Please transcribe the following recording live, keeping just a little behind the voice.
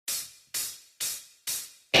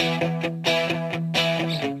Hey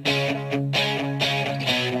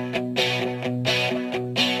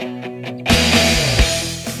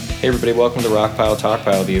everybody, welcome to Rockpile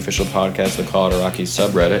Talkpile, the official podcast of the Colorado Rockies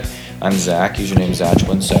subreddit. I'm Zach, username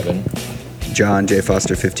Zach17. John J.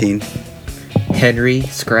 Foster 15. Henry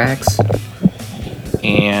Scrax.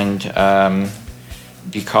 And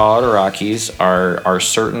the Colorado Rockies are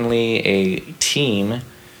certainly a team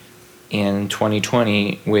in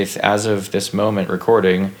 2020 with, as of this moment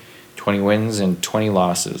recording, 20 wins and 20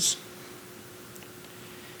 losses.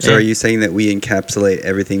 So are you saying that we encapsulate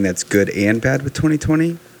everything that's good and bad with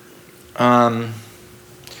 2020? No,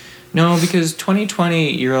 because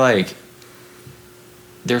 2020, you're like,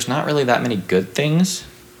 there's not really that many good things.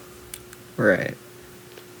 Right.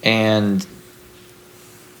 And,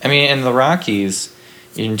 I mean, in the Rockies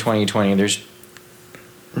in 2020, there's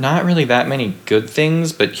not really that many good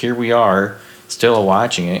things, but here we are, still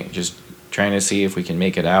watching it, just trying to see if we can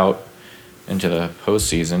make it out into the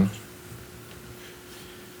postseason.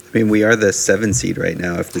 I mean, we are the 7 seed right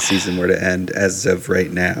now if the season were to end as of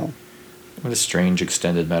right now. What a strange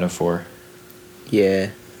extended metaphor. Yeah.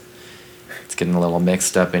 It's getting a little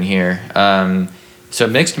mixed up in here. So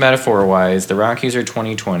mixed metaphor-wise, the Rockies are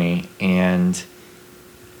 2020, and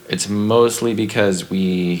it's mostly because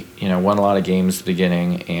we, won a lot of games at the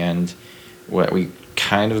beginning, and we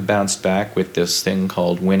kind of bounced back with this thing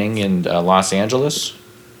called winning in Los Angeles.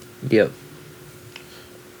 Yep.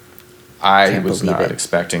 I was not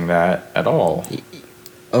expecting that at all.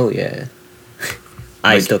 Oh, yeah.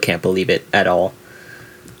 I still can't believe it at all.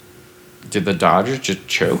 Did the Dodgers just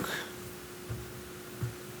choke?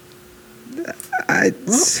 I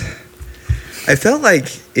felt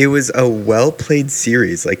like it was a well-played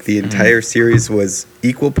series. Like, the entire series was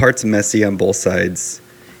equal parts messy on both sides,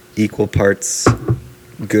 equal parts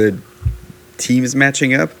good teams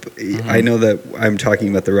matching up. I know that I'm talking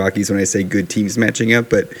about the Rockies when I say good teams matching up,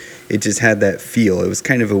 but it just had that feel. It was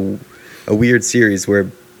kind of a weird series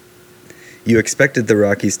where you expected the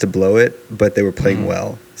Rockies to blow it, but they were playing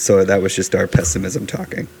well. So that was just our pessimism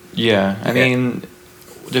talking. Yeah, I mean,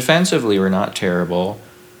 defensively we're not terrible,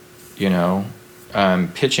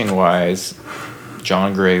 pitching-wise,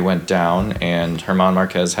 John Gray went down, and German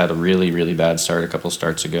Marquez had a really, really bad start a couple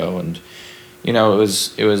starts ago, and it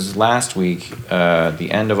was last week, the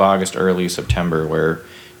end of August, early September, where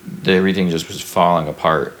everything just was falling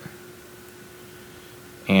apart.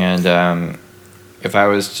 And if I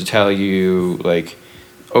was to tell you, like,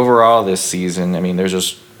 overall this season, I mean,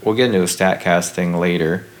 we'll get into the StatCast thing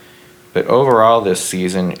later, but overall this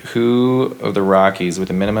season, who of the Rockies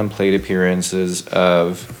with a minimum plate appearances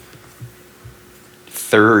of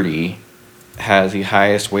 30 has the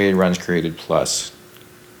highest weighted runs created plus?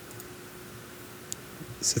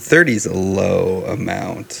 So 30 is a low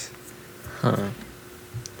amount. Huh.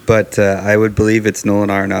 But I would believe it's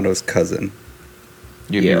Nolan Arenado's cousin.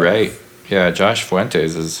 You'd be right. Yeah, Josh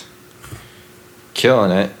Fuentes is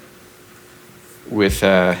killing it with,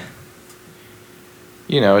 it's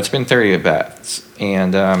been 30 at-bats.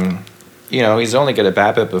 And, he's only got a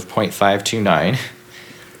BABIP of .529.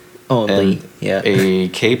 Only, and a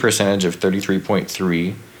K percentage of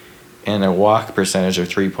 33.3 and a walk percentage of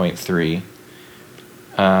 3.3.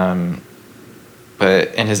 And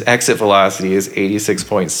his exit velocity is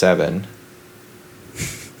 86.7.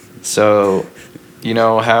 So,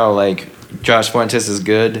 how, like, Josh Fuentes is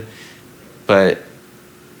good, but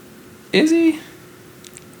is he?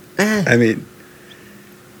 I mean,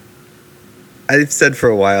 I've said for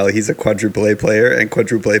a while he's a quadruple A player, and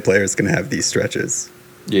quadruple A players can have these stretches.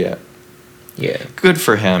 Yeah. Yeah. Good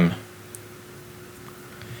for him.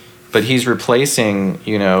 But he's replacing,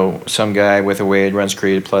 some guy with a weighted runs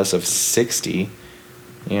created plus of 60,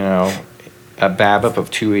 a BABIP of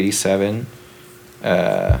 287.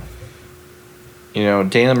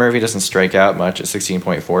 Dana Murphy doesn't strike out much at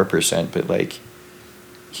 16.4%, but, like,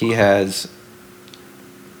 he has...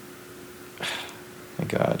 My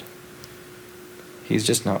God. He's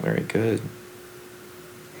just not very good.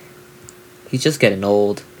 He's just getting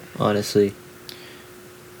old, honestly.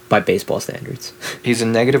 By baseball standards. He's a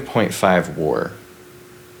negative .5 WAR.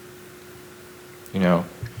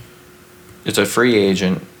 It's a free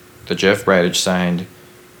agent that Jeff Bridich signed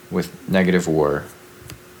with negative WAR.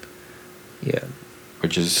 Yeah.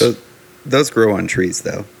 Which is... So those grow on trees,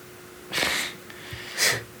 though.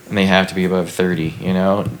 And they have to be above 30,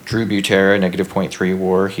 Drew Butera, negative .3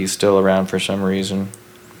 WAR. He's still around for some reason.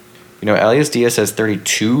 Elias Diaz has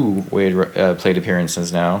 32 weighted plate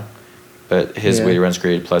appearances now, but his weighted runs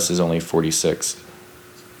created plus is only 46.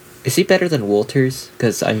 Is he better than Walters?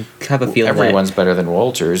 Because I have a feeling everyone's better than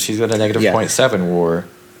Walters. He's got a negative .7 WAR.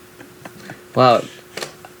 Wow.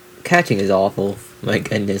 catching is awful. My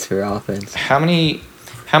goodness, for offense. How many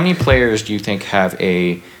players do you think have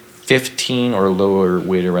a 15 or lower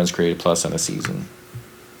weighted runs created plus on a season?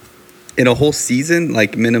 In a whole season,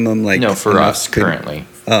 like minimum, like No, for us currently.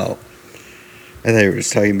 Oh, I thought you were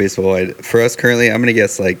just talking baseball wide. For us currently, I'm gonna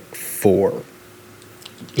guess like 4.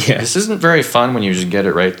 Yeah. This isn't very fun when you just get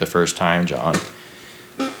it right the first time, John.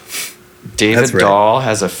 David That's right. Dahl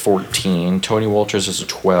has a 14, Tony Wolters has a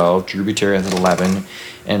 12, Drew Butera has an 11,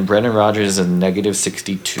 and Brendan Rodgers has a negative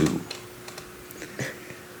 62.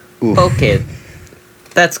 Ooh. Okay,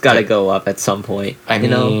 that's got to go up at some point. I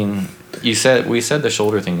mean, we said the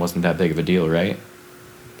shoulder thing wasn't that big of a deal, right?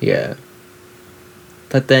 Yeah.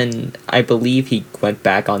 But then I believe he went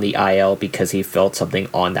back on the IL because he felt something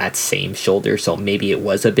on that same shoulder, so maybe it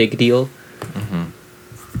was a big deal. Mm-hmm.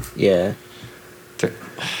 Yeah.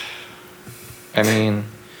 I mean,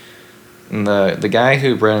 the guy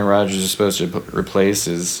who Brendan Rodgers is supposed to replace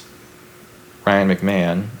is Ryan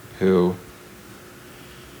McMahon, who...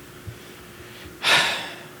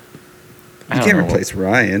 You can't replace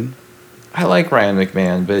Ryan. I like Ryan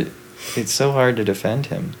McMahon, but it's so hard to defend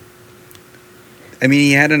him. I mean,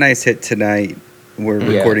 he had a nice hit tonight. We're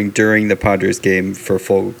recording during the Padres game for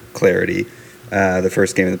full clarity. The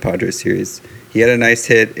first game of the Padres series. He had a nice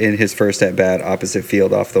hit in his first at-bat, opposite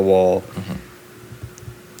field off the wall. Mm-hmm.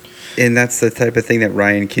 And that's the type of thing that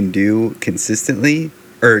Ryan can do consistently,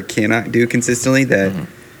 or cannot do consistently, that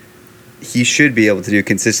he should be able to do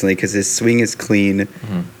consistently because his swing is clean.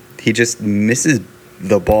 Mm-hmm. He just misses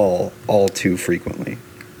the ball all too frequently.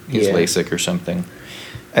 He's LASIK or something.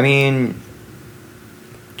 I mean,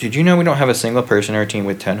 did you know we don't have a single person on our team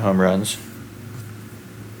with 10 home runs?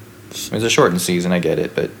 It was a shortened season, I get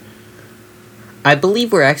it, but... I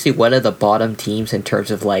believe we're actually one of the bottom teams in terms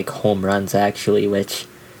of, like, home runs, actually, which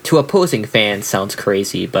to opposing fans sounds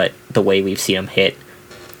crazy, but the way we've seen them hit,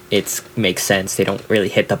 it makes sense. They don't really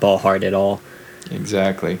hit the ball hard at all.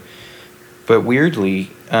 Exactly. But weirdly,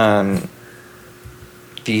 the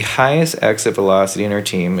highest exit velocity in our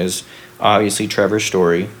team is obviously Trevor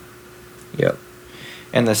Story. Yep.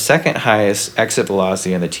 And the second highest exit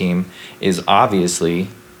velocity on the team is obviously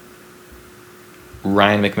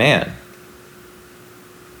Ryan McMahon.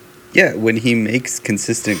 Yeah, when he makes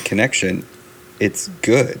consistent connection, it's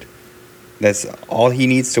good. That's all he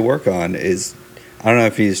needs to work on is, I don't know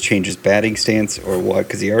if he needs to change his batting stance or what,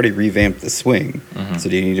 because he already revamped the swing. Mm-hmm. So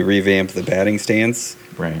do you need to revamp the batting stance?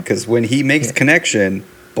 Right. Because when he makes connection,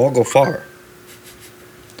 ball go far.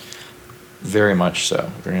 Very much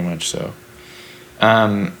so. Very much so.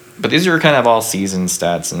 But these are kind of all season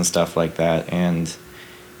stats and stuff like that. And,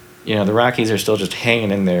 you know, the Rockies are still just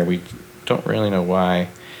hanging in there. We don't really know why.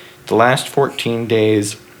 The last 14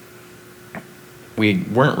 days, we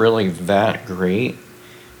weren't really that great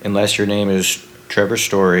unless your name is Trevor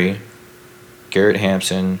Story, Garrett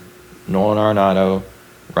Hampson, Nolan Arenado,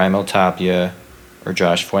 Raimel Tapia, or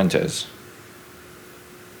Josh Fuentes.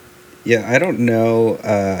 Yeah, I don't know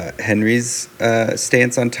Henry's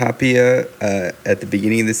stance on Tapia at the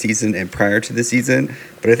beginning of the season and prior to the season,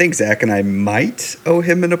 but I think Zach and I might owe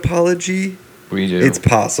him an apology. We do. It's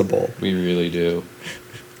possible. We really do.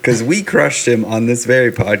 Because we crushed him on this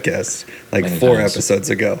very podcast like Many 4 times. episodes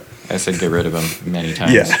ago. I said get rid of him many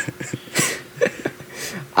times. Yeah.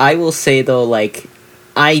 I will say, though, like,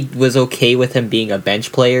 I was okay with him being a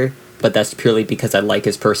bench player, but that's purely because I like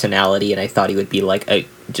his personality, and I thought he would be, like,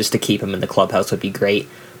 just to keep him in the clubhouse would be great.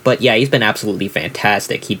 But, yeah, he's been absolutely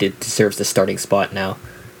fantastic. He deserves the starting spot now.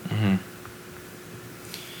 Mm-hmm.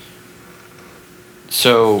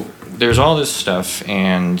 So there's all this stuff,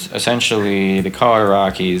 and essentially the Colorado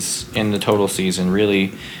Rockies in the total season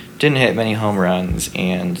really didn't hit many home runs,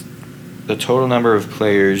 and the total number of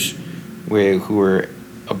players who were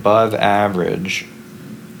above average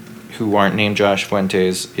who aren't named Josh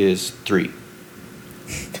Fuentes is 3.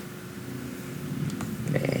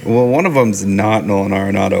 Well, one of them's not Nolan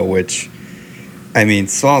Arenado, which, I mean,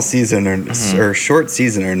 small season or short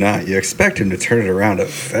season or not, you expect him to turn it around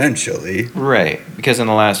eventually. Right, because in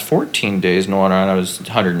the last 14 days, Nolan Arenado was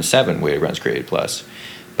 107 weighted runs created plus,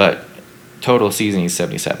 but total season he's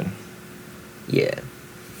 77. Yeah.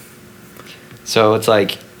 So it's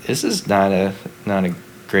like, this is not a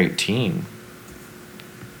great team.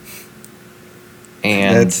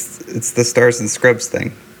 And It's the stars and scrubs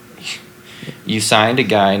thing. you signed a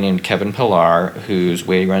guy named Kevin Pillar, whose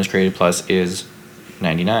weighted runs created plus is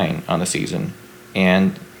 99 on the season.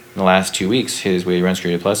 And in the last 2 weeks, his weighted runs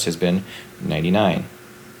created plus has been 99.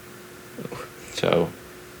 So,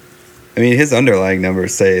 I mean, his underlying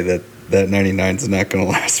numbers say that 99 is not going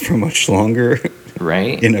to last for much longer.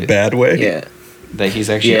 right? In a bad way. Yeah. that he's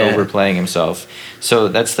actually Yeah. overplaying himself. So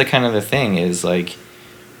that's the kind of the thing is like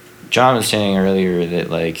John was saying earlier that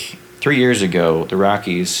like 3 years ago the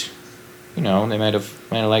Rockies, they might have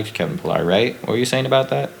liked Kevin Pillar, right? What were you saying about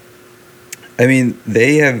that? I mean,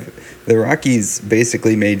 the Rockies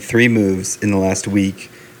basically made 3 moves in the last week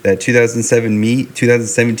that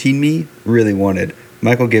 2017 me really wanted.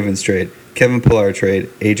 Michael Givens trade, Kevin Pillar trade,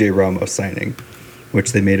 AJ Ramos signing,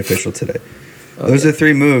 which they made official today. Those are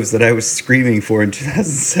 3 moves that I was screaming for in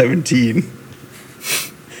 2017.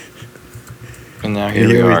 And now here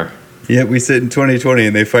we are. Yeah, we sit in 2020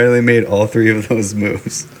 and they finally made all 3 of those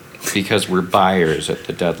moves. Because we're buyers at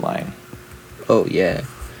the deadline. Oh yeah.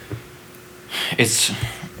 It's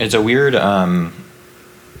a weird. Why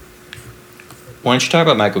don't you talk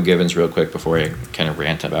about Michael Givens real quick before I kind of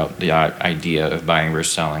rant about the idea of buying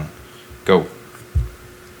versus selling? Go.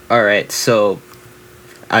 All right, so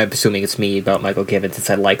I'm assuming it's me about Michael Givens since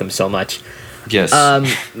I like him so much. Yes.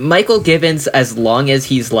 Michael Givens, as long as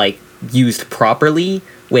he's like used properly,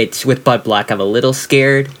 which with Bud Black I'm a little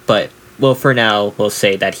scared, but well, for now we'll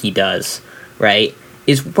say that he does, right?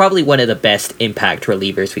 Is probably one of the best impact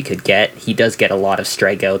relievers we could get. He does get a lot of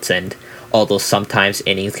strikeouts, and although sometimes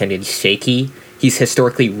innings can be shaky, he's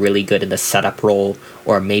historically really good in the setup role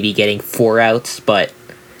or maybe getting 4 outs, but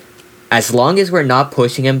as long as we're not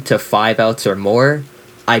pushing him to 5 outs or more,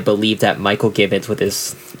 I believe that Michael Givens with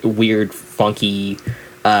his weird, funky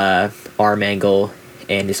arm angle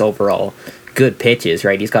and his overall good pitches,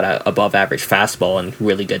 right? He's got a above average fastball and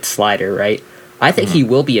really good slider, right? I think he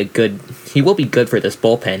will be good for this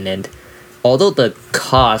bullpen, and although the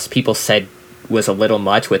cost people said was a little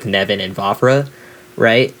much with Nevin and Vavra,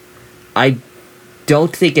 right? I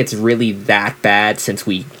don't think it's really that bad since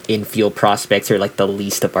we infield prospects are like the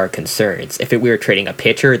least of our concerns. If we were trading a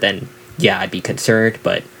pitcher, then yeah, I'd be concerned,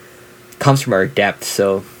 but it comes from our depth,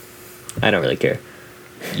 so I don't really care.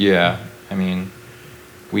 Yeah, I mean,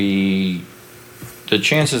 the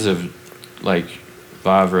chances of like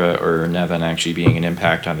Vavra or Nevin actually being an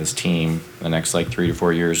impact on this team the next like 3 to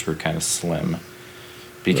 4 years were kind of slim,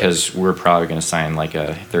 because we're probably going to sign like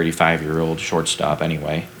a 35-year-old shortstop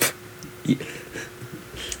anyway.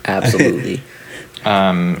 Absolutely.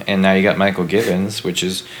 And now you got Michael Givens, which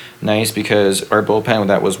is nice because our bullpen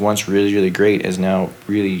that was once really, really great is now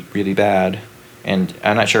really, really bad. And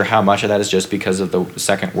I'm not sure how much of that is just because of the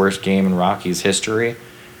second worst game in Rockies history.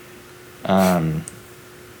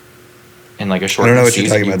 In like a short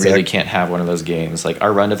season, you really can't have one of those games. Like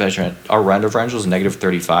our run differential is negative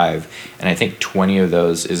 35, and I think 20 of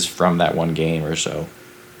those is from that one game or so.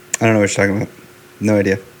 I don't know what you're talking about. No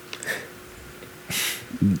idea.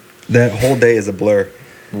 That whole day is a blur.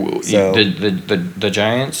 So The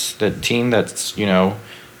Giants, the team that's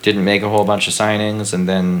didn't make a whole bunch of signings, and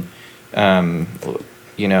then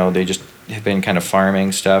they just have been kind of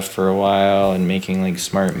farming stuff for a while and making like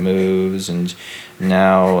smart moves, and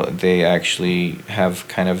now they actually have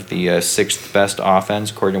kind of the 6th best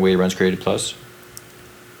offense according to weighted runs created plus.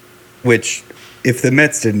 Which, if the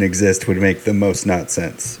Mets didn't exist, would make the most not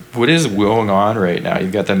sense. What is going on right now?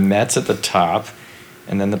 You've got the Mets at the top,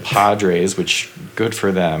 and then the Padres, which good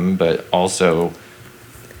for them, but also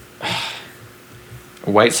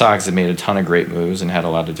White Sox have made a ton of great moves and had a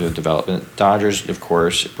lot to do with development. Dodgers, of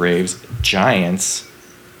course, Braves, Giants.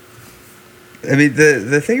 I mean,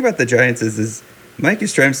 the thing about the Giants is Mike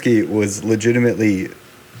Yastrzemski was legitimately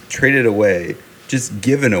traded away, just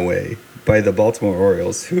given away by the Baltimore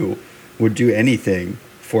Orioles, who would do anything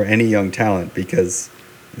for any young talent because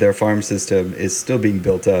their farm system is still being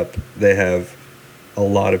built up. They have a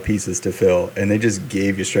lot of pieces to fill, and they just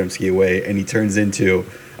gave Yastrzemski away, and he turns into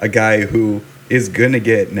a guy who is going to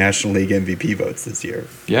get National League MVP votes this year.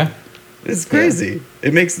 Yeah. It's crazy. Yeah.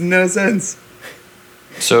 It makes no sense.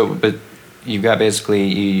 So, but you got basically,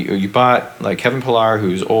 you bought like Kevin Pillar,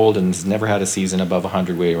 who's old and has never had a season above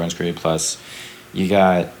 100 weighted runs created plus. You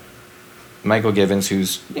got Michael Givens,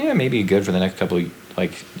 who's maybe good for the next couple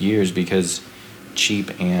of years because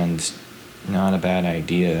cheap and not a bad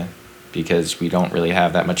idea because we don't really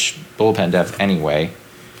have that much bullpen depth anyway.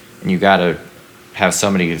 And you got to have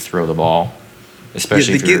somebody to throw the ball,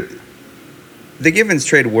 especially the Givens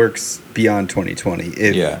trade works beyond 2020.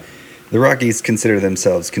 The Rockies consider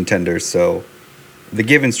themselves contenders, so the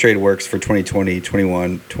Givens trade works for 2020,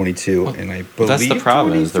 21, 22, and I believe that's the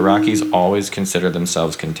problem is the Rockies always consider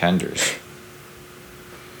themselves contenders.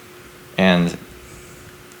 And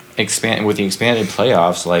with the expanded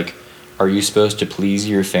playoffs, are you supposed to please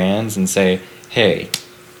your fans and say, hey,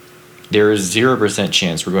 there is 0%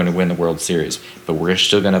 chance we're going to win the World Series, but we're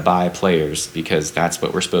still going to buy players because that's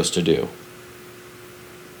what we're supposed to do?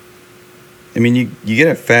 I mean, you get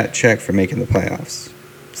a fat check for making the playoffs.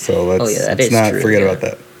 So let's not forget about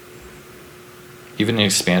that. Even in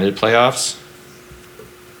expanded playoffs?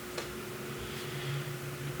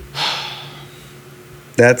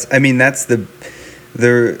 That's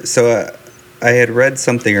I had read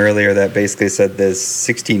something earlier that basically said this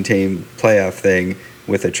 16-team playoff thing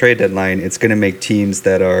with a trade deadline, it's going to make teams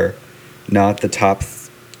that are not the top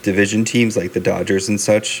division teams like the Dodgers and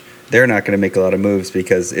such, they're not going to make a lot of moves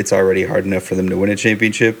because it's already hard enough for them to win a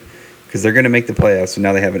championship because they're going to make the playoffs, so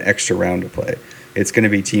now they have an extra round to play. It's going to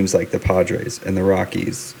be teams like the Padres and the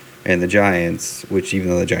Rockies and the Giants, which even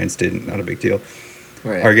though the Giants didn't, not a big deal,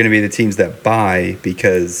 Right. are going to be the teams that buy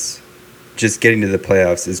because just getting to the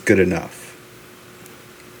playoffs is good enough.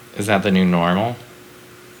 Is that the new normal?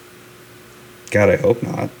 God, I hope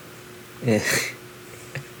not. Yeah.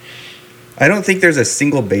 I don't think there's a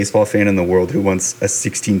single baseball fan in the world who wants a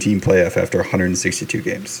 16-team playoff after 162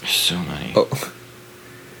 games. There's so many. Oh.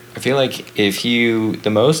 I feel like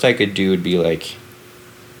the most I could do would be like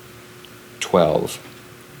 12.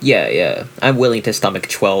 Yeah. I'm willing to stomach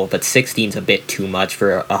 12, but 16's a bit too much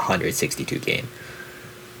for a 162 game.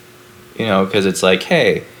 You know, because it's like,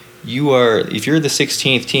 hey, if you're the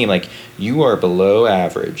 16th team, like, you are below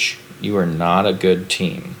average. You are not a good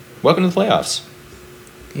team. Welcome to the playoffs.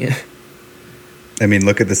 Yeah. I mean,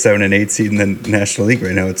 look at the 7 and 8 seed in the National League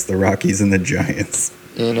right now. It's the Rockies and the Giants.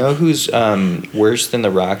 You know who's worse than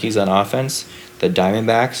the Rockies on offense? The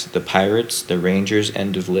Diamondbacks, the Pirates, the Rangers,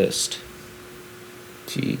 end of list.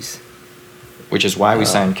 Jeez. Which is why we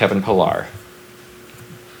signed Kevin Pillar.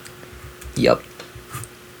 Yep.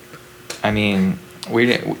 I mean,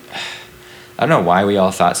 I don't know why we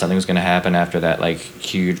all thought something was going to happen after that like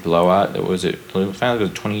huge blowout. Was it? Finally, it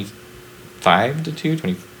was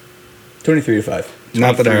 25-2, 23-5.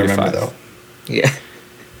 Not that I remember 23-5. though. Yeah.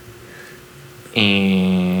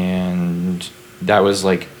 And that was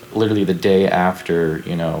like literally the day after,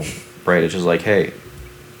 right? It's just like, hey,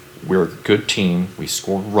 we're a good team. We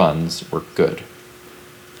score runs. We're good.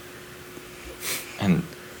 And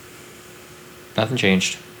nothing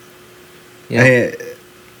changed. Yeah.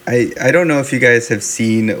 I don't know if you guys have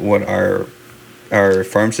seen what our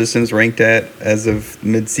farm system's ranked at as of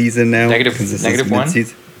mid-season now. Negative 1?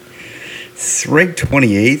 Mid-season. It's ranked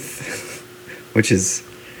 28th, which is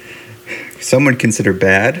some would consider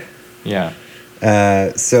bad. Yeah.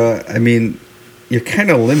 So, I mean, you're kind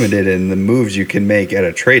of limited in the moves you can make at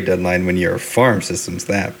a trade deadline when your farm system's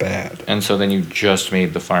that bad. And so then you just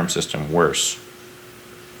made the farm system worse.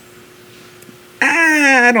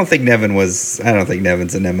 I don't think Nevin's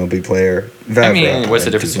an MLB player. What's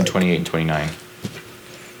the difference between 28 and 29?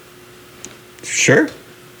 Sure.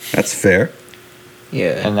 That's fair.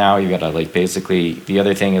 Yeah. And now you gotta basically the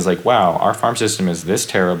other thing is wow, our farm system is this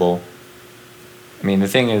terrible. I mean, the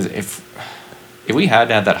thing is if we had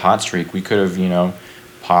to have that hot streak, we could have,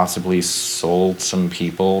 possibly sold some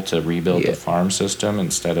people to rebuild the farm system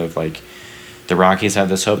instead of the Rockies have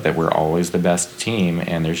this hope that we're always the best team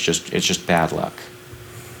and it's just bad luck.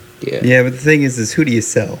 Yeah. Yeah, but the thing is who do you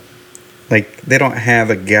sell? They don't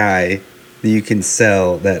have a guy that you can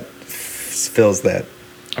sell that fills that.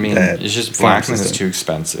 I mean, it's just Blackman is too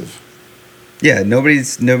expensive. Yeah,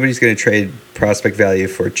 nobody's going to trade prospect value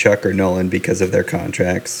for Chuck or Nolan because of their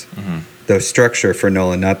contracts. Mm-hmm. The structure for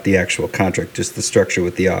Nolan, not the actual contract, just the structure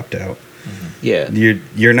with the opt-out. Mm-hmm. Yeah.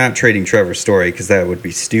 You're not trading Trevor Story because that would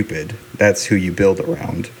be stupid. That's who you build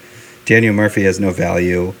around. Daniel Murphy has no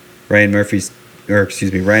value. Ryan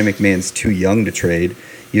McMahon's too young to trade.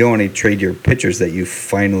 You don't want to trade your pitchers that you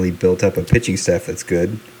finally built up a pitching staff that's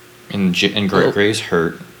good. And Gray's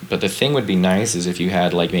hurt. But the thing would be nice is if you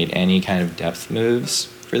had made any kind of depth moves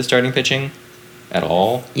for the starting pitching at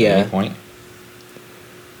all. Yeah. At any point.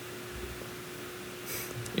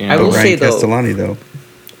 I will Ryan say Castellani, though.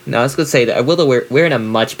 No, I was going to say that we're in a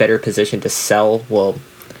much better position to sell,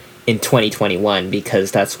 in 2021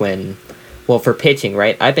 because that's when, for pitching,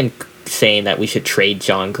 right? I've been saying that we should trade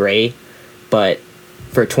John Gray, but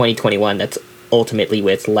for 2021, that's ultimately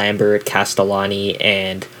with Lambert, Castellani,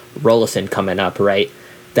 and Rollison coming up, right?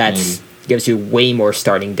 That gives you way more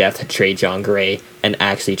starting depth to trade John Gray and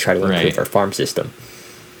actually try to improve our farm system.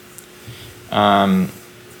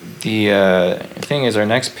 The thing is, our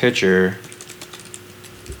next pitcher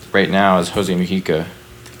right now is Jose Mujica,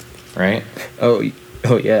 right? Oh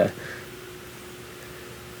yeah.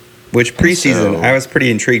 Which preseason, I was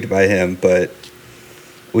pretty intrigued by him, but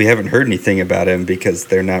we haven't heard anything about him because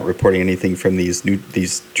they're not reporting anything from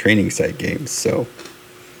these training site games. So,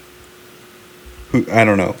 I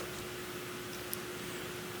don't know.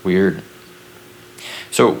 Weird.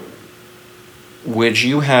 So, would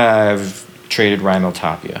you have traded Raimel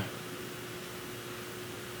Tapia?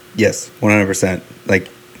 Yes, 100%. Like,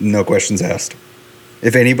 no questions asked.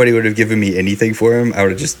 If anybody would have given me anything for him, I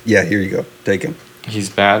would have just, yeah, here you go. Take him. He's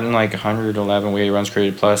batting like 111 weighted runs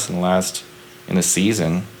created plus in the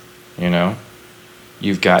season, you know.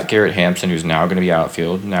 You've got Garrett Hampson, who's now going to be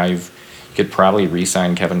outfield. Now you could probably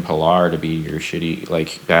re-sign Kevin Pillar to be your shitty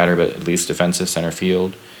like batter, but at least defensive center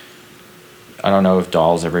field. I don't know if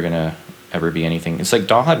Dahl's ever gonna be anything. It's like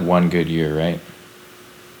Dahl had one good year, right?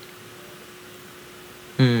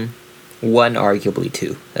 One, arguably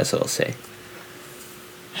two. That's what I'll say.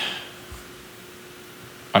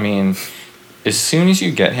 I mean, as soon as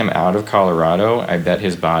you get him out of Colorado, I bet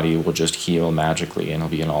his body will just heal magically and he'll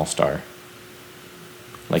be an all-star.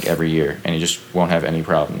 Like every year, and he just won't have any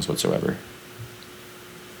problems whatsoever.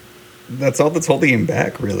 That's all that's holding him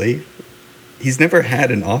back, really. He's never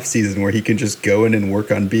had an off season where he can just go in and work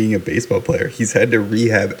on being a baseball player. He's had to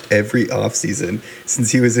rehab every off season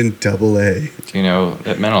since he was in AA. You know,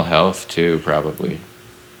 that mental health too, probably.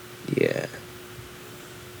 Yeah.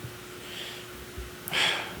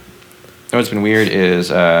 What's been weird is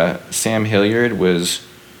Sam Hilliard was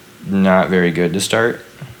not very good to start.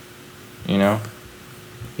 You know?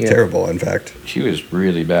 Yeah. Terrible, in fact. He was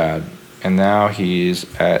really bad. And now he's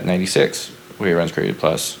at 96 weighted runs created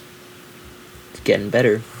plus. It's getting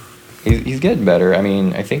better. He's getting better. I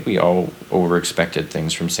mean, I think we all over-expected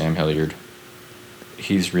things from Sam Hilliard.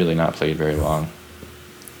 He's really not played very long.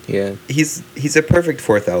 Yeah. He's a perfect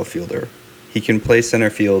fourth outfielder. He can play center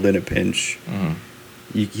field in a pinch. Mm-hmm.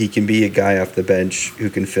 He can be a guy off the bench who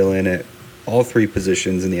can fill in at all three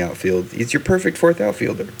positions in the outfield. He's your perfect fourth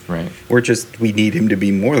outfielder. Right. We need him to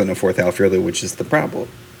be more than a fourth outfielder, which is the problem.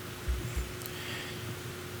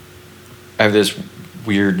 I have this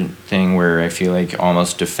weird thing where I feel like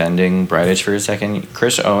almost defending Bridich for a second.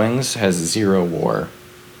 Chris Owings has 0 WAR.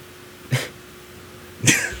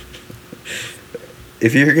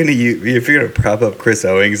 If you're gonna prop up Chris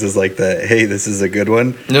Owings as like the hey, this is a good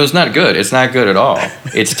one. No, it's not good. It's not good at all.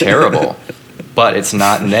 It's terrible, but it's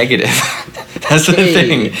not negative. That's the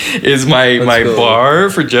thing. Is my Go. bar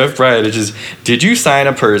for Jeff Bridich is: did you sign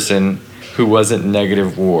a person who wasn't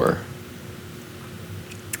negative WAR?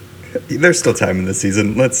 There's still time in the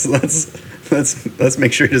season. Let's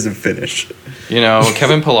make sure he doesn't finish. You know,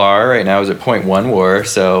 Kevin Pillar right now is at .1 WAR,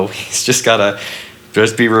 so he's just gotta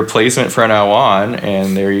just be replacement from now on,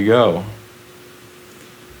 and there you go.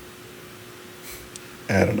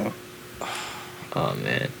 I don't know. Oh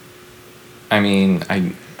man. I mean,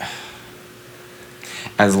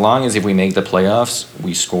 as long as if we make the playoffs,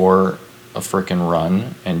 we score a frickin'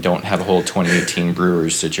 run and don't have a whole 2018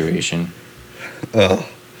 Brewers situation. Oh,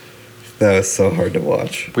 that was so hard to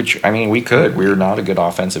watch. Which, I mean, we could. We're not a good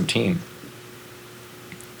offensive team.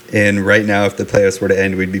 And right now, if the playoffs were to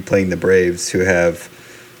end, we'd be playing the Braves, who have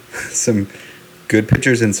some good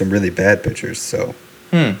pitchers and some really bad pitchers. So,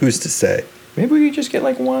 who's to say? Maybe we could just get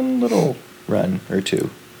like one little run or two,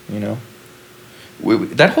 you know?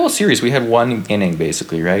 That whole series, we had one inning,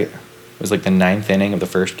 basically, right? It was like the 9th inning of the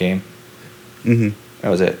first game. Mm-hmm. That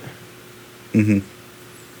was it. Mm-hmm.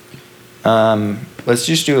 Let's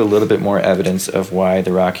just do a little bit more evidence of why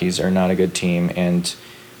the Rockies are not a good team. And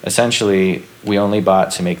essentially, we only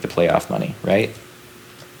bought to make the playoff money, right?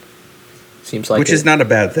 Seems like Which is not a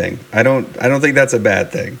bad thing. I don't think that's a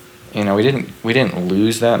bad thing. You know, we didn't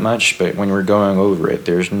lose that much, but when we're going over it,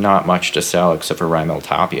 there's not much to sell except for Raimel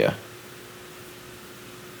Tapia.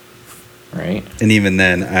 Right? And even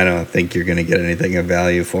then, I don't think you're going to get anything of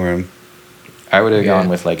value for him. I would have gone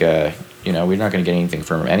with like we're not going to get anything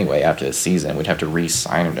from him anyway after the season. We'd have to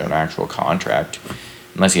re-sign him to an actual contract.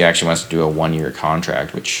 Unless he actually wants to do a 1-year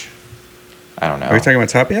contract, which I don't know. Are we talking about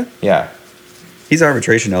Tapia? Yeah. He's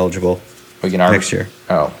arbitration eligible next year.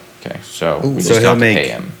 Oh, okay. So we just So have to pay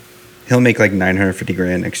him. He'll make like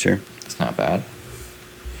 $950,000 next year. That's not bad.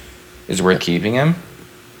 Is it worth keeping him?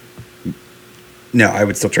 No, I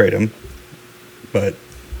would still trade him. But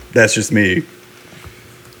that's just me.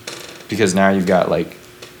 Because now you've got like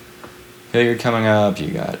Hilliard coming up.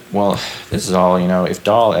 You got this is all if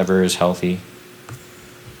Dahl ever is healthy.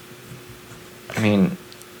 I mean,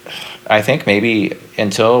 I think maybe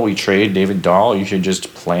until we trade David Dahl, you should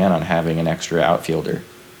just plan on having an extra outfielder.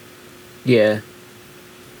 Yeah.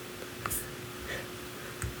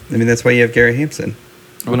 I mean, that's why you have Garrett Hampson.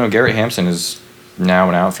 Well, no, Garrett Hampson is now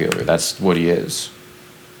an outfielder. That's what he is.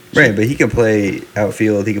 Right, but he can play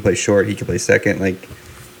outfield, he can play short, he can play second. Like,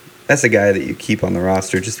 that's a guy that you keep on the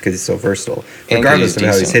roster just because he's so versatile. Regardless of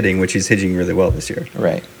how he's hitting, which he's hitting really well this year.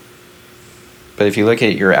 Right. But if you look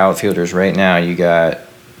at your outfielders right now, you got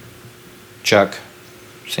Chuck,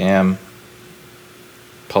 Sam,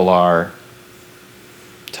 Pilar,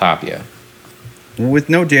 Tapia. With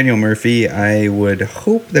no Daniel Murphy, I would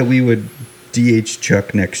hope that we would DH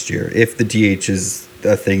Chuck next year, if the DH is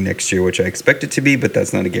a thing next year, which I expect it to be, but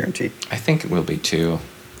that's not a guarantee. I think it will be too,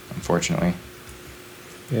 unfortunately.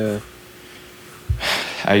 Yeah.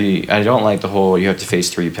 I don't like the whole you have to face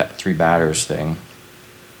three batters thing.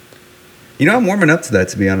 You know, I'm warming up to that,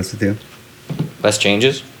 to be honest with you. Less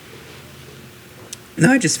changes?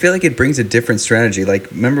 No, I just feel like it brings a different strategy. Like,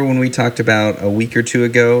 remember when we talked about a week or two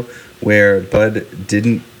ago where Bud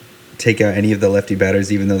didn't take out any of the lefty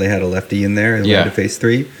batters even though they had a lefty in there and Yeah. had to face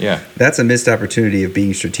three? Yeah. That's a missed opportunity of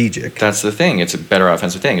being strategic. That's the thing. It's a better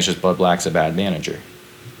offensive thing. It's just Bud Black's a bad manager.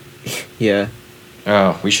 Yeah.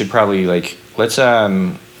 Oh, we should probably let's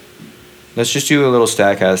just do a little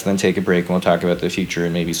Statcast and then take a break and we'll talk about the future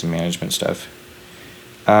and maybe some management stuff.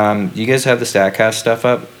 You guys have the Statcast stuff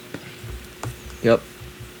up? Yep.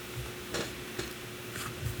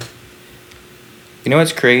 You know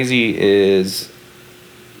what's crazy is,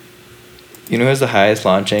 you know who has the highest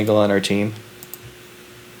launch angle on our team?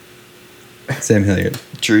 Sam Hilliard.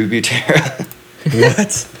 Drew Butera.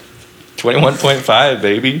 What? 21.5,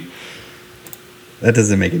 baby. That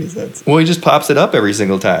doesn't make any sense. Well, he just pops it up every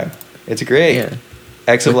single time. It's great. Yeah.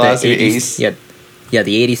 Exit With the velocity 80 ace. Yeah. Yeah,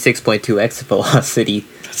 the 86.2 exit velocity.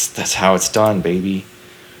 That's how it's done, baby.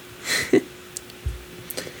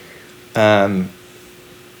 When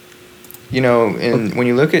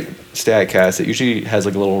you look at Statcast, it usually has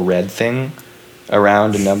like a little red thing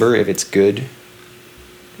around a number if it's good.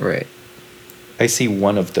 Right. I see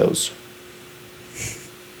one of those.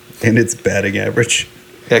 And it's batting average.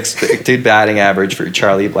 Expected batting average for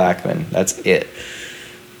Charlie Blackmon. That's it.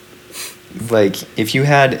 Like, if you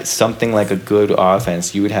had something like a good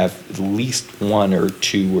offense, you would have at least 1 or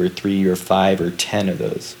 2 or 3 or 5 or 10 of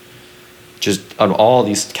those. Just on all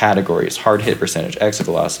these categories: hard hit percentage, exit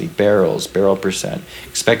velocity, barrels, barrel percent,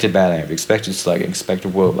 expected batting average, expected slugging,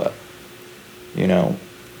 expected WOBA. You know,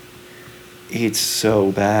 it's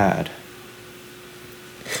so bad.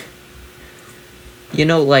 You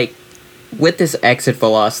know, like, with this exit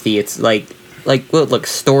velocity, it's like look,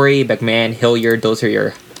 Story, McMahon, Hilliard, those are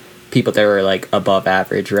your people that are, like, above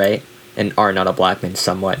average, right? And are not a Blackman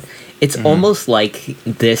somewhat. It's almost like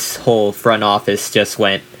this whole front office just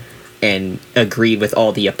went and agreed with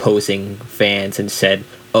all the opposing fans and said,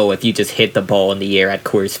 oh, if you just hit the ball in the air at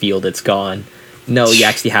Coors Field, it's gone. No, you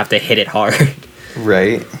actually have to hit it hard.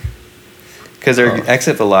 Right? Because our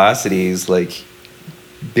exit velocity is, like,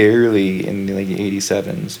 barely in the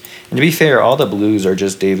 87s. And to be fair, all the Blues are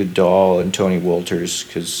just David Dahl and Tony Wolters,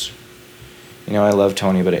 because, I love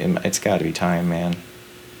Tony, but it's got to be time, man.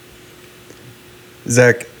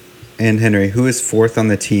 Zach and Henry, who is fourth on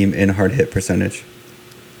the team in hard hit percentage?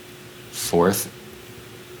 Fourth,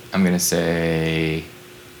 I'm going to say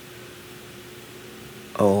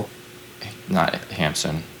Oh. not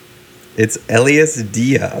Hampson. It's Elias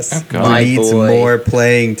Diaz, Oh, who God. My needs boy. more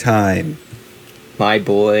playing time. My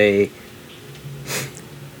boy.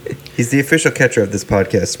 He's the official catcher of this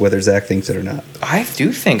podcast, whether Zach thinks it or not. I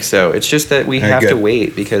do think so. It's just that we All right, have to good.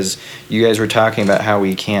 wait because you guys were talking about how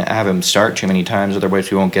we can't have him start too many times, otherwise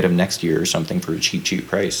we won't get him next year or something for a cheap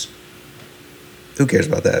price. Who cares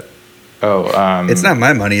about that? Oh, It's not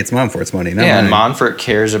my money. It's Monfort's money. Not yeah, and mine. Monfort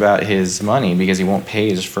cares about his money because he won't pay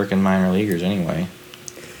his frickin' minor leaguers anyway.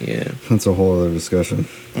 Yeah. That's a whole other discussion.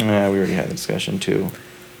 Yeah, we already had a discussion too.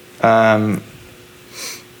 God.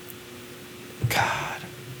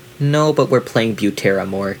 No, but we're playing Butera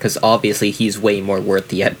more, because obviously he's way more worth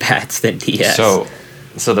the at-bats than Diaz. So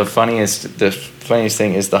the funniest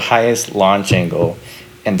thing is the highest launch angle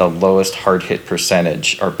and the lowest hard hit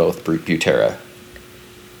percentage are both Butera.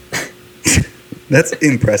 That's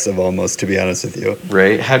impressive almost, to be honest with you.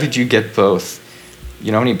 Right? How did you get both?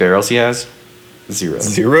 You know how many barrels he has? Zero.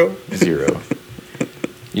 Zero? Zero.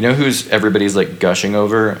 You know who's everybody's like gushing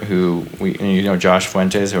over? Josh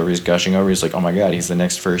Fuentes, whoever he's gushing over, he's like, oh my God, he's the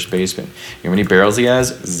next first baseman. You know how many barrels he has?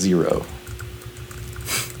 Zero.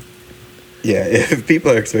 Yeah, if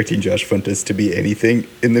people are expecting Josh Fuentes to be anything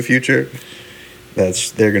in the future,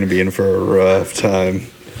 they're going to be in for a rough time.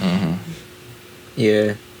 Mm-hmm.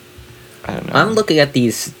 Yeah. I don't know. I'm looking at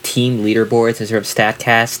these team leaderboards in terms of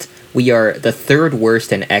StatCast. We are the third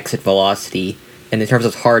worst in exit velocity, and in terms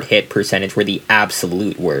of hard hit percentage, we're the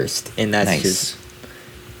absolute worst, and that's Nice. just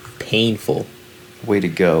painful. Way to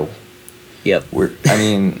go. Yep. The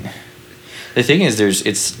thing is,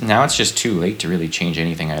 it's just too late to really change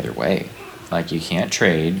anything either way. Like, you can't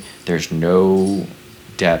trade. There's no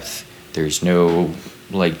depth. There's no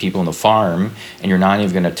people in the farm, and you're not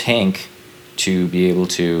even going to tank to be able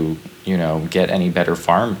to get any better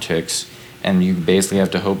farm picks. And you basically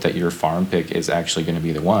have to hope that your farm pick is actually going to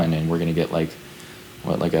be the one, and we're going to get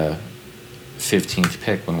like a 15th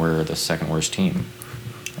pick when we're the second worst team.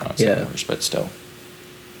 Not second worst, but still.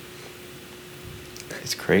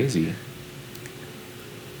 It's crazy.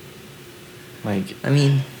 Like, I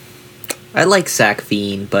mean, I like Zach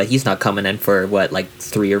Veen, but he's not coming in for,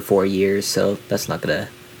 3 or 4 years, so that's not going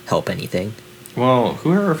to help anything. well,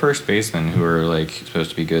 who are our first basemen who are, like,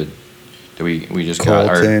 supposed to be good? Do we just got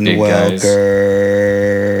our big guys?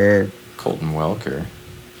 Colton Welker. I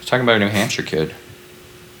was talking about a New Hampshire kid.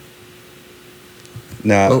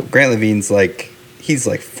 No, Grant Levine's he's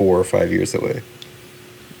 4 or 5 years away.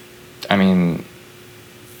 I mean,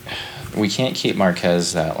 we can't keep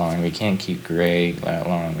Marquez that long. We can't keep Gray that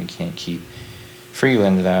long. We can't keep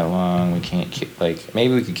Freeland that long. We can't keep,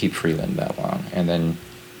 maybe we could keep Freeland that long. And then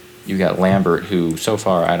you got Lambert, who so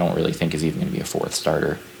far I don't really think is even going to be a fourth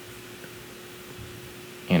starter.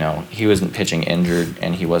 You know, he wasn't pitching injured,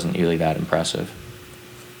 and he wasn't really that impressive.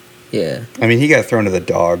 Yeah. I mean, he got thrown to the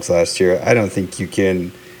dogs last year. I don't think you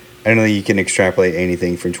can extrapolate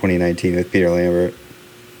anything from 2019 with Peter Lambert.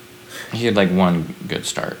 He had, one good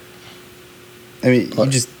start. I mean,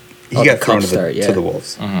 he got thrown to the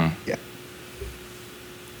Wolves. Mm-hmm. Yeah.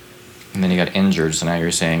 And then he got injured, so now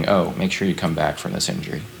you're saying, oh, make sure you come back from this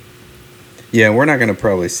injury. Yeah, we're not going to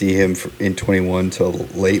probably see him in 21 till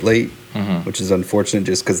late, mm-hmm. which is unfortunate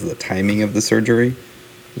just because of the timing of the surgery.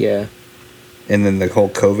 Yeah. And then the whole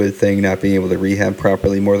COVID thing, not being able to rehab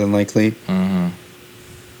properly, more than likely. Mm-hmm.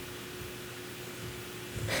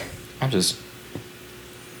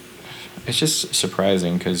 It's just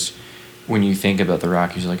surprising because when you think about the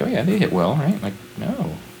Rockies, you're like, oh yeah, they hit well, right? Like,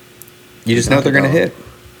 no. You just know they're going to hit.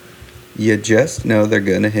 You just know they're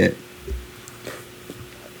going to hit.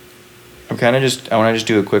 I want to just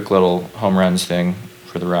do a quick little home runs thing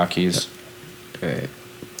for the Rockies. Right.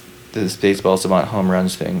 This baseball savant home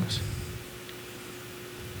runs things.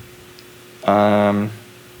 So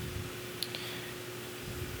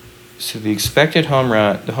the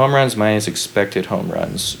home runs minus expected home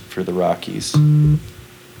runs for the Rockies,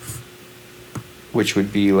 which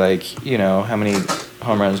would be how many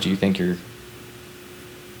home runs do you think you're?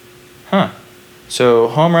 So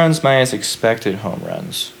home runs minus expected home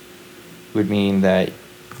runs would mean that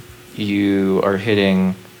you are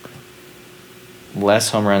hitting less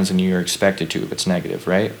home runs than you're expected to if it's negative,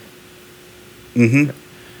 right? Mm-hmm.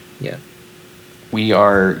 Yeah. We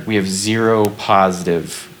have 0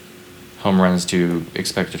 positive home runs to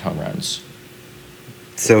expected home runs.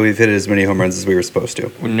 So we've hit as many home runs as we were supposed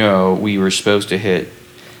to. No, we were supposed to hit.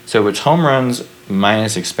 So it's home runs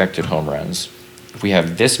minus expected home runs. If we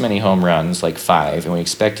have this many home runs, 5, and we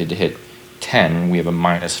expected to hit 10, we have a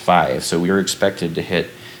 -5. So we were expected to hit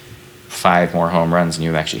 5 more home runs than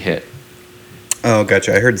you actually hit. Oh,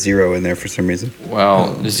 gotcha. I heard 0 in there for some reason.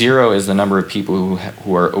 Well, 0 is the number of people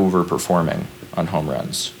who are overperforming on home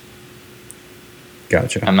runs.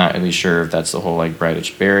 Gotcha. I'm not really sure if that's the whole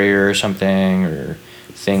Brightwich barrier or something, or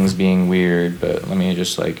things being weird, but let me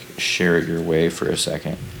just share it your way for a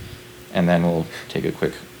second, and then we'll take a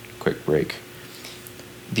quick break.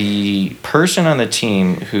 The person on the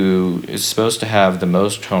team who is supposed to have the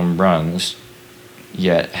most home runs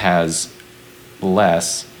yet has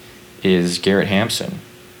less is Garrett Hampson.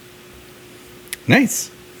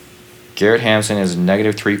 Nice. Garrett Hampson is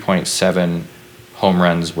 -3.7 home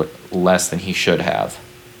runs less than he should have.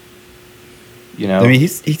 I mean,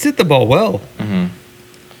 he's hit the ball well. Mm-hmm.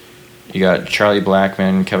 You got Charlie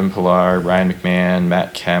Blackmon, Kevin Pillar, Ryan McMahon,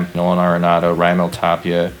 Matt Kemp, Nolan Arenado, Raimel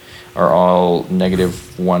Tapia are all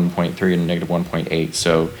 -1.3 and -1.8.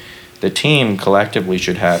 So the team collectively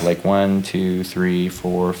should have 1, 2, 3,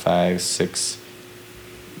 4, 5, 6,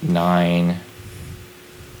 9,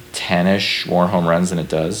 10-ish more home runs than it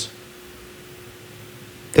does.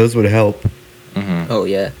 Those would help. Mm-hmm. Oh,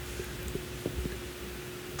 yeah.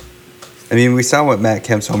 I mean, we saw what Matt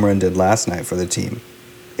Kemp's home run did last night for the team.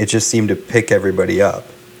 It just seemed to pick everybody up.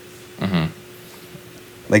 Mm-hmm.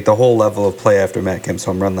 The whole level of play after Matt Kemp's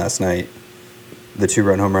home run last night, the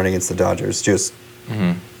 2-run home run against the Dodgers, just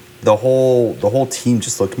mm-hmm. the whole team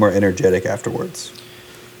just looked more energetic afterwards.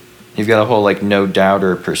 You've got a whole no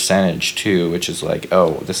doubter percentage too, which is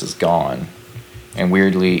oh, this is gone. And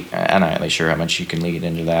weirdly, I'm not really sure how much you can lead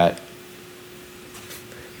into that.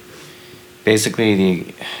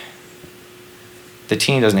 Basically, the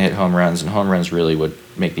team doesn't hit home runs, and home runs really would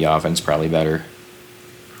make the offense probably better.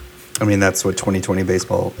 I mean, that's what 2020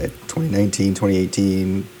 baseball, 2019,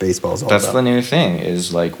 2018 baseball is all about. That's the new thing,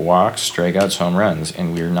 is walks, strikeouts, home runs,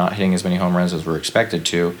 and we're not hitting as many home runs as we're expected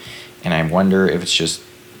to, and I wonder if it's just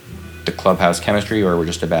the clubhouse chemistry or we're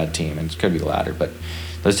just a bad team, and it could be the latter. But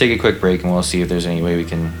let's take a quick break, and we'll see if there's any way we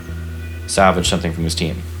can salvage something from this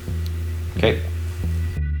team. Okay?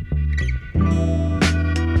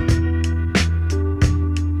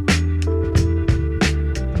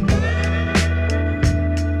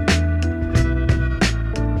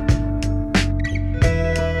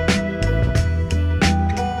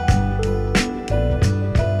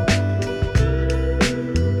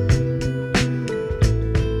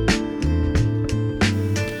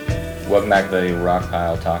 welcome back to the Rock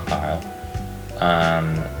Pile Talk Pile.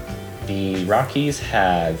 The Rockies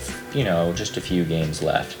have, just a few games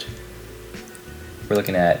left. We're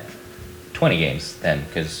looking at 20 games then,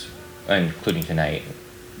 including tonight.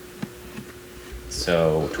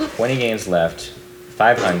 So 20 games left,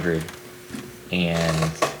 500,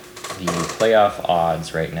 and the playoff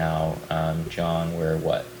odds right now, John, we're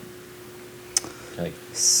what?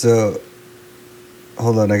 So,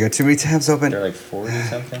 hold on, I got too many tabs open. They're like 40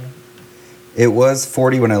 something? It was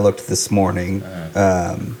 40 when I looked this morning,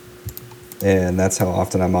 and that's how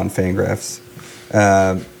often I'm on Fangraphs.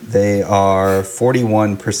 They are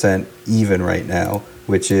 41% even right now,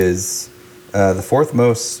 which is the fourth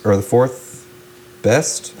most, or the fourth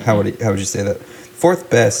best. How would you say that? Fourth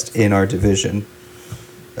best in our division.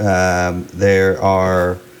 There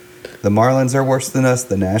are the Marlins are worse than us.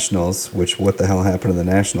 The Nationals, which what the hell happened to the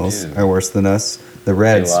Nationals, are worse than us. The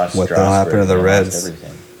Reds, what the hell happened to the Reds?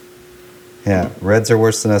 Yeah, Reds are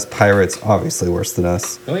worse than us. Pirates, obviously worse than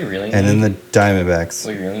us. What we really and need, then the Diamondbacks.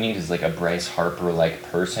 What we really need is like a Bryce Harper-like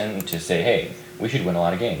person to say, hey, we should win a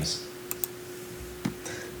lot of games.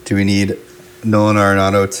 Do we need Nolan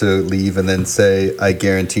Arenado to leave and then say, I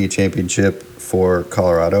guarantee a championship for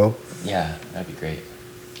Colorado? Yeah, that'd be great.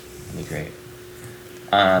 That'd be great.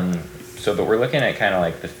 But we're looking at kind of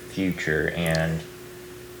like the future, and,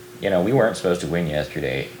 we weren't supposed to win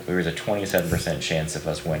yesterday. There was a 27% chance of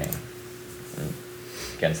us winning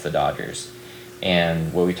against the Dodgers.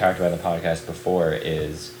 And what we talked about in the podcast before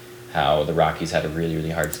is how the Rockies had a really,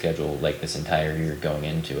 really hard schedule like this entire year going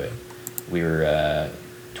into it. We were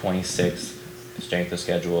 26th strength of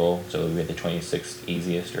schedule, so we had the 26th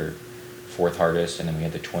easiest or fourth hardest, and then we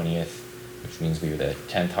had the 20th, which means we were the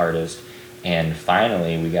 10th hardest. And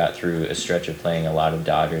finally, we got through a stretch of playing a lot of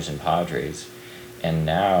Dodgers and Padres, and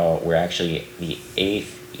now we're actually the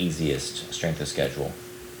 8th easiest strength of schedule.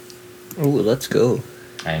 Oh, let's go.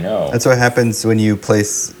 I know. That's what happens when you get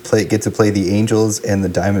to play the Angels and the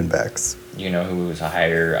Diamondbacks. You know who's a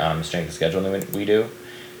higher strength of schedule than we do?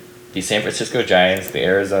 The San Francisco Giants, the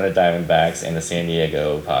Arizona Diamondbacks, and the San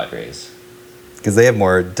Diego Padres. Because they have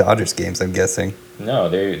more Dodgers games, I'm guessing. No,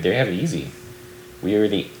 they have it easy. We're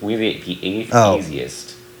the 8th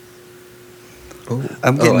easiest. Oh.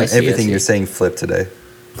 I'm getting everything you're saying flipped today.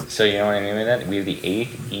 So you know what I mean by that? We have the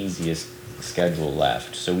 8th easiest schedule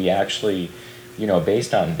left. So we actually,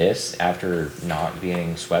 based on this, after not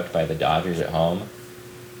being swept by the Dodgers at home,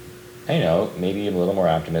 maybe I'm a little more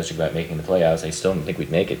optimistic about making the playoffs. I still don't think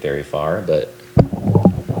we'd make it very far, but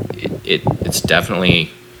it's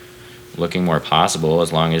definitely looking more possible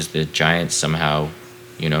as long as the Giants somehow,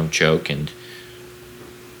 choke, and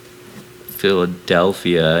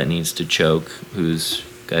Philadelphia needs to choke, who's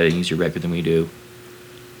got an easier record than we do.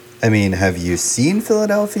 I mean, have you seen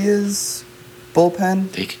Philadelphia's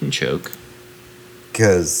bullpen? They can choke.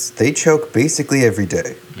 Because they choke basically every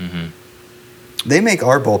day. Mm-hmm. They make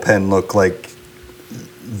our bullpen look like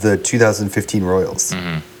the 2015 Royals.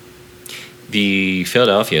 Mm-hmm. The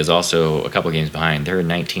Philadelphia is also a couple games behind. They're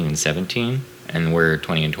 19-17, and we're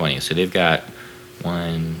 20-20. So they've got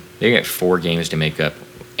 4 games to make up,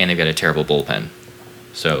 and they've got a terrible bullpen.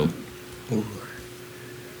 So,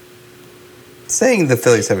 saying the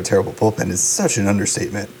Phillies have a terrible bullpen is such an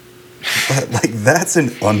understatement. That's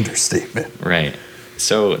an understatement. Right.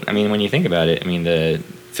 So, when you think about it, the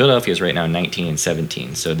Philadelphia is right now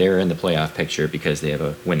 19-17, so they're in the playoff picture because they have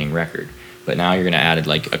a winning record. But now you're going to add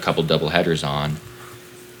a couple doubleheaders on.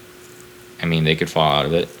 They could fall out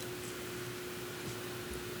of it.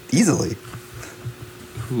 Easily.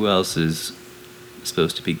 Who else is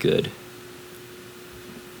supposed to be good?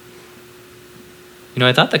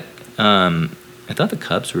 I thought the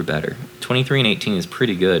Cubs were better. 23-18 is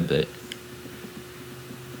pretty good, but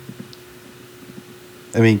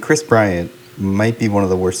Chris Bryant might be one of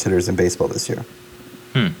the worst hitters in baseball this year.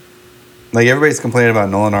 Everybody's complaining about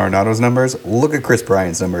Nolan Arenado's numbers. Look at Chris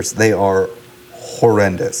Bryant's numbers. They are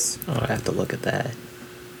horrendous. Oh, I have to look at that.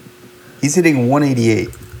 He's hitting 188.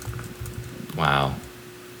 Wow.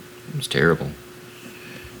 It's terrible.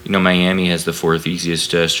 Miami has the 4th easiest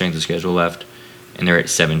strength of schedule left, and they're at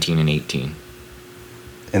 17-18.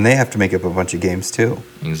 And they have to make up a bunch of games, too.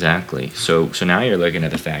 Exactly. So now you're looking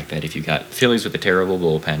at the fact that if you've got Phillies with a terrible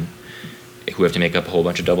bullpen, who have to make up a whole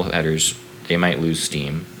bunch of doubleheaders, they might lose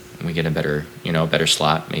steam. And we get a better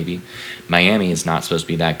slot, maybe. Miami is not supposed to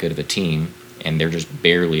be that good of a team, and they're just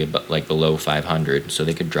barely below 500, so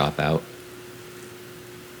they could drop out.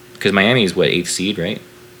 Because Miami is, 8th seed, right?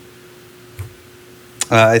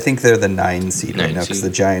 I think they're the 9 seed right now, because the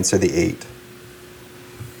Giants are the 8.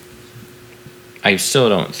 I still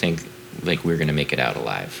don't think we're going to make it out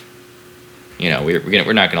alive.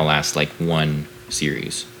 we're not gonna last like one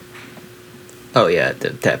series. Oh yeah,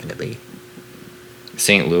 definitely.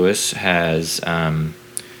 St. Louis is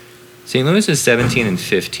 17 and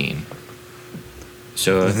 15.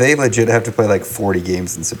 So They legit have to play like 40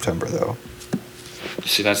 games in September, though.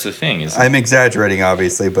 see, that's the thing. Is I'm exaggerating,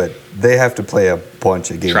 obviously, but they have to play a bunch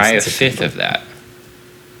of games. try in a September. fifth of that.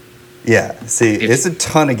 Yeah, see, it's a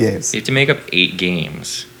ton of games. You have to make up 8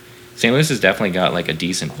 games. St. Louis has definitely got like a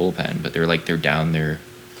decent bullpen, but they're down there.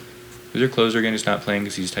 Who's their closer again? Who's not playing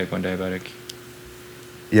because he's type 1 diabetic?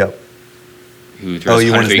 Yep. Who throws Oh,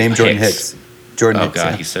 you want his 108 name? Jordan Hicks. Jordan Oh Hicks.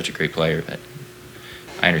 god, Yeah. he's such a great player, but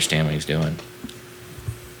I understand what he's doing.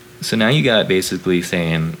 So now you got basically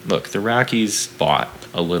saying, look, the Rockies bought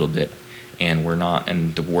a little bit, and we're not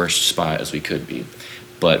in the worst spot as we could be.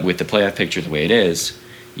 But with the playoff picture the way it is,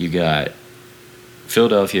 you got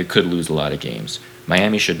Philadelphia could lose a lot of games.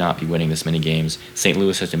 Miami should not be winning this many games. St.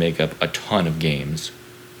 Louis has to make up a ton of games.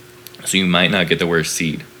 So you might not get the worst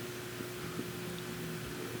seed.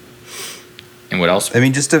 And what else? I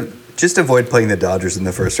mean, just avoid playing the Dodgers in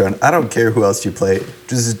the first round. I don't care who else you play.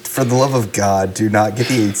 Just for the love of God, do not get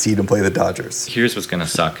the 8th seed and play the Dodgers. Here's what's going to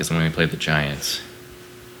suck is when we play the Giants.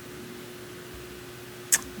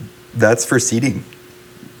 That's for seeding.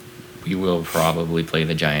 We will probably play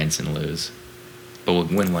the Giants and lose. But we'll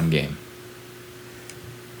win one game.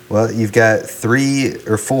 Well, you've got 3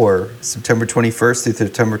 or 4, September 21st through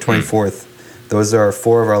September 24th. Those are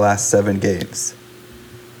 4 of our last 7 games.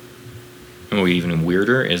 And what's even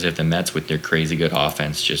weirder is if the Mets with their crazy good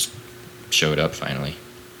offense just showed up finally.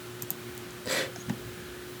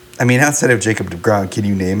 I mean, outside of Jacob deGrom, can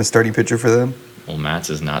you name a starting pitcher for them? Well, Mats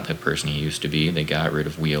is not the person he used to be. They got rid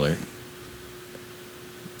of Wheeler.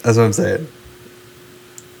 That's what I'm saying.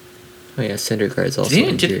 Oh yeah, Syndergaard's also Did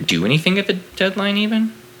injured. it do anything at the deadline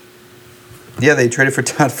even? Yeah, they traded for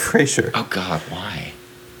Todd Frazier Oh God, why?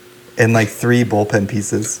 and like 3 bullpen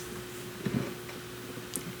pieces.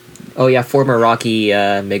 Oh yeah, former Rocky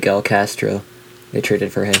Miguel Castro. They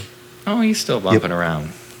traded for him. Oh, he's still bumping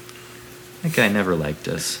around. That guy never liked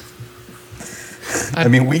us. I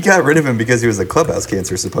mean, we got rid of him because he was a clubhouse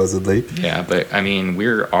cancer, supposedly. Yeah, but I mean,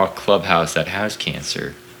 we're a clubhouse that has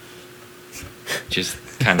cancer. Just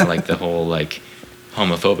kind of like the whole like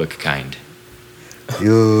homophobic kind.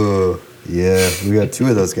 Ew. Yeah, we got 2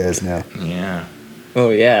 of those guys now. Yeah.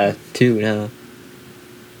 Oh yeah, 2 now.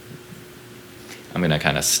 I'm gonna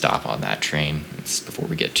kind of stop on that train before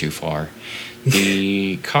we get too far.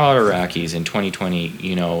 The Colorado Rockies in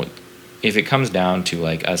 2020, if it comes down to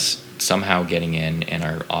like us somehow getting in and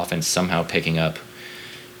our offense somehow picking up,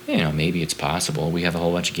 maybe it's possible. We have a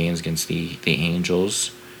whole bunch of games against the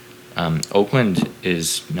Angels. Oakland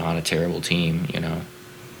is not a terrible team,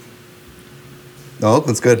 No,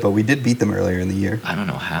 Oakland's good, but we did beat them earlier in the year. I don't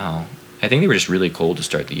know how. I think they were just really cold to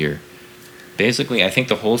start the year. Basically, I think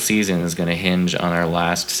the whole season is going to hinge on our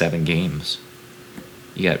last 7 games.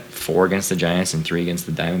 You got 4 against the Giants and 3 against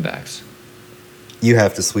the Diamondbacks. You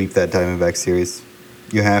have to sweep that Diamondback series.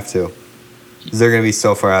 You have to. 'Cause they're going to be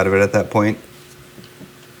so far out of it at that point.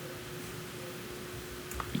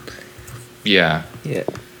 Yeah. Yeah.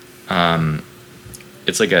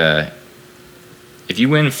 It's like if you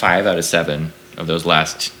win 5 out of 7 of those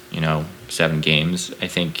last, 7 games, I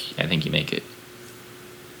think you make it.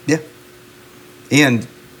 Yeah. And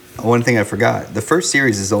one thing I forgot, the first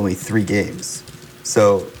series is only 3 games.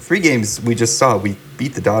 So 3 games we just saw, we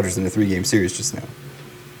beat the Dodgers in a 3-game series just now.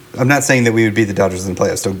 I'm not saying that we would beat the Dodgers in the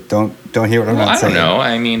playoffs, so don't hear what I'm not saying. I don't know.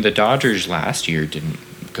 I mean, the Dodgers last year didn't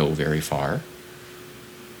go very far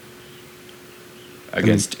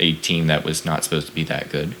against a team that was not supposed to be that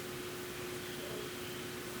good.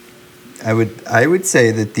 I would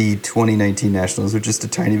say that the 2019 Nationals were just a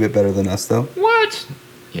tiny bit better than us, though. What?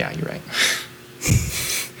 Yeah, you're right.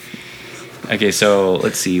 Okay, so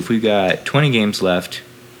let's see. If we've got 20 games left,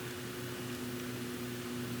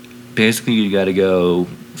 basically you got to go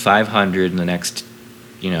 500 in the next,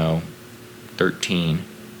 13.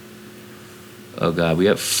 Oh, God. We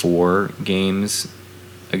have 4 games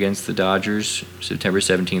against the Dodgers, September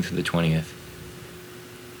 17th through the 20th.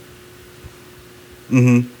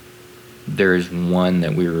 Mm-hmm. There is 1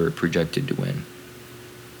 that we were projected to win,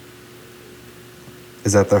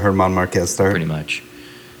 Is that the Herman Marquez start? pretty much.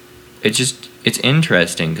 It's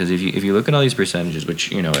interesting because if you look at all these percentages,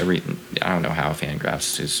 which I don't know how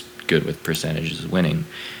Fangraphs is good with percentages of winning.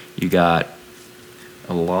 You got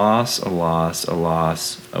a loss, a loss, a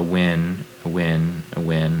loss, a win, a win, a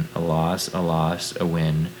win, a loss, a loss, a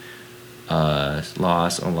win, a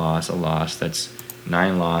loss, a loss, a loss. That's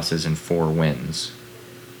 9 losses and 4 wins.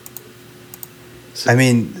 I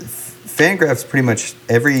mean, Fangraphs pretty much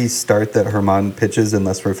every start that Herman pitches,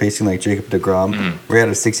 unless we're facing like Jacob deGrom, we're at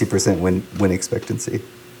a 60% win expectancy.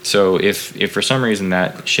 So if for some reason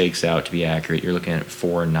that shakes out to be accurate, you're looking at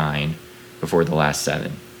 4-9 before the last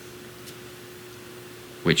 7,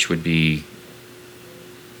 which would be,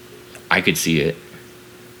 I could see it.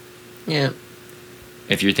 Yeah.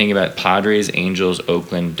 If you're thinking about Padres, Angels,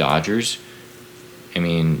 Oakland, Dodgers, I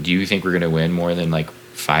mean, do you think we're going to win more than like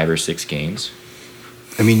 5 or 6 games?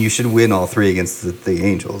 I mean, you should win all 3 against the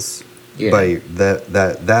Angels. Yeah. By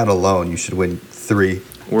that alone, you should win 3.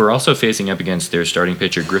 We're also facing up against their starting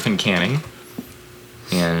pitcher, Griffin Canning,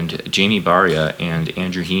 and Jamie Barria, and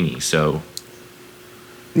Andrew Heaney. So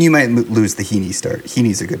You might lose the Heaney start.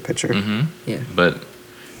 Heaney's a good pitcher. Yeah. But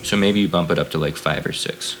so maybe you bump it up to like 5 or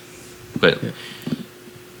 6. But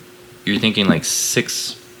you're thinking like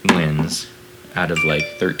 6 wins out of like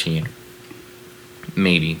 13,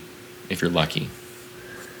 maybe, if you're lucky.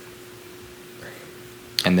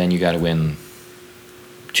 And then you got to win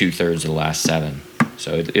 2/3 of the last 7.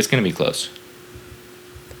 So it's going to be close.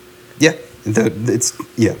 Yeah,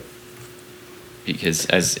 Because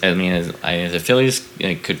as the Phillies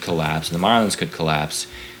could collapse, and the Marlins could collapse,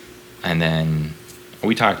 and then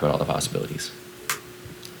we talked about all the possibilities.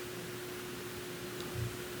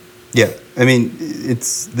 Yeah. I mean,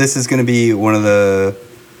 this is going to be one of the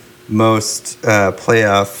most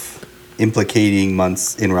playoff implicating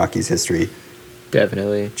months in Rockies history.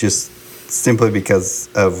 Definitely. Just simply because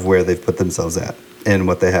of where they've put themselves at and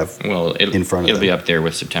what they have in front of them. It'll be up there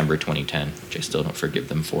with September 2010, which I still don't forgive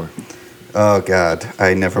them for. Oh, God.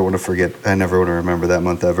 I never want to forget. I never want to remember that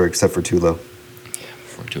month ever, except for Tulo. Yeah,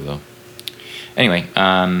 for Tulo. Anyway,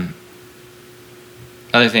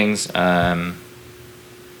 other things.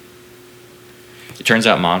 It turns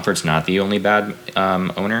out Monfort's not the only bad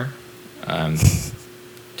owner.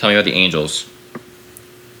 Tell me about the Angels.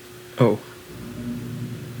 Oh.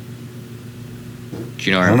 Do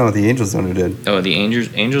you know? I don't know what the Angels owner did. Oh, the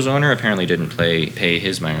Angels owner apparently didn't pay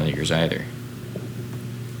his minor leaguers either.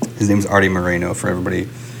 His name's Artie Moreno, for everybody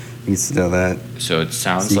who needs to know that. So it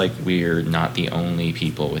sounds like we're not the only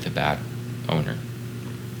people with a bad owner.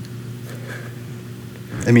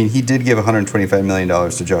 I mean, he did give $125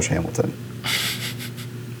 million to Josh Hamilton.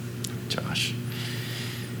 Josh.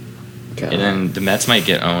 God. And then the Mets might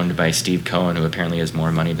get owned by Steve Cohen, who apparently has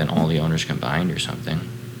more money than all the owners combined or something.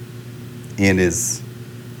 And is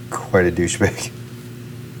quite a douchebag.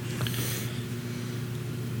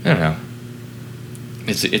 I don't know.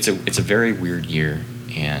 It's a very weird year,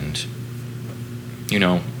 and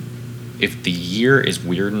if the year is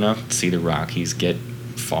weird enough to see the Rockies get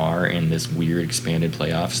far in this weird expanded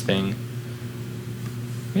playoffs thing,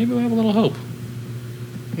 maybe we'll have a little hope.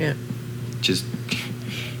 Yeah. Just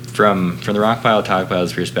from the Rock Pile Talk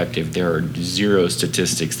Pile's perspective, there are 0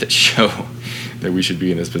 statistics that show that we should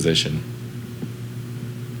be in this position.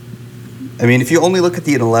 I mean, if you only look at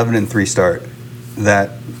the 11-3 start,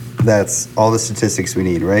 that's all the statistics we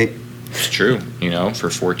need, right? It's true. For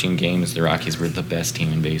 14 games, the Rockies were the best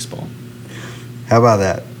team in baseball. How about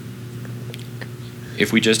that?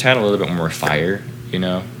 If we just had a little bit more fire, I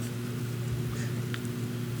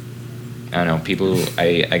don't know. People,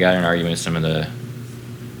 I got in an argument with some of the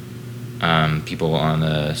people on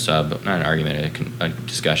the sub, not an argument, a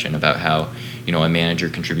discussion about how, a manager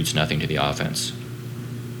contributes nothing to the offense.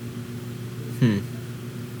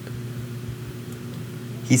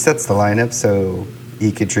 He sets the lineup, so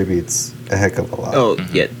he contributes a heck of a lot. Oh,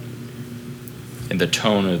 yeah. And the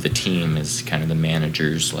tone of the team is kind of the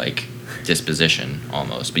manager's, disposition,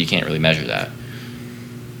 almost. But you can't really measure that.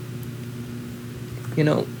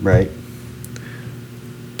 Right.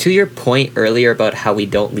 To your point earlier about how we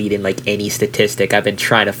don't lead in, any statistic, I've been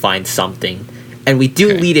trying to find something. And we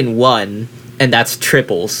do lead in one, and that's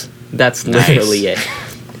triples. That's literally it.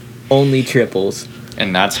 Only triples.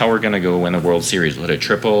 And that's how we're going to go win the World Series. We'll hit a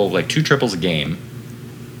triple, 2 triples a game.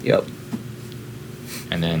 Yep.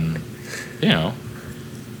 And then, bada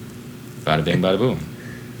bing, bada boom.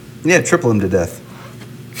 Yeah, triple him to death.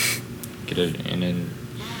 Get it, and then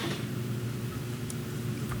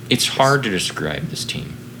it's hard to describe this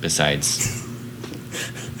team. Besides,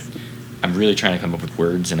 I'm really trying to come up with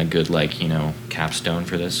words and a good capstone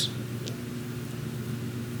for this.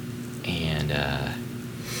 And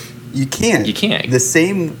you can't. You can't. The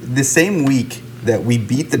same week that we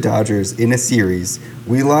beat the Dodgers in a series,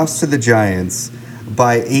 we lost to the Giants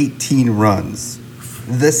by 18 runs.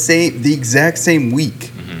 The exact same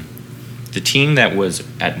week. The team that was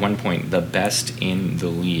at one point the best in the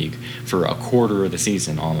league for a quarter of the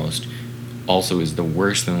season almost also is the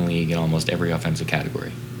worst in the league in almost every offensive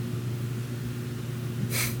category.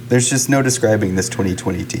 There's just no describing this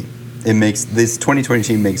 2020 team. this 2020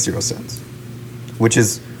 team makes zero sense, which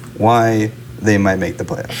is why they might make the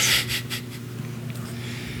playoffs.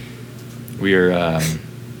 We're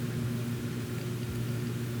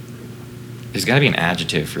there's got to be an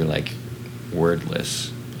adjective for like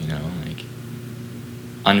wordless, like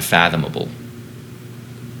unfathomable.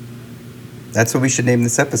 That's what we should name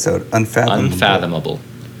this episode. Unfathomable. Unfathomable.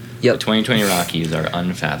 Yep. The 2020 Rockies are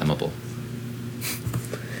unfathomable.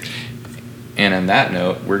 And on that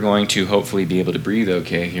note, we're going to hopefully be able to breathe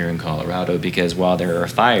okay here in Colorado because while there are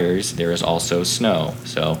fires, there is also snow.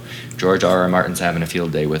 So George R. R. Martin's having a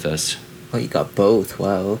field day with us. Oh, you got both.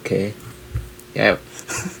 Wow, okay. Yeah.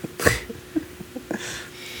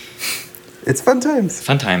 It's fun times.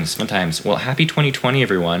 Fun times. Well, happy 2020,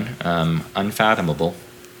 everyone. Unfathomable.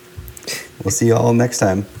 We'll see you all next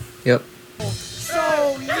time. Yep.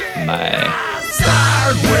 Bye.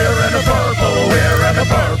 Start wearing a purple, wearing a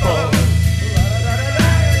purple.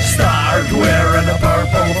 Start wearing a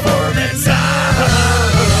purple for the time.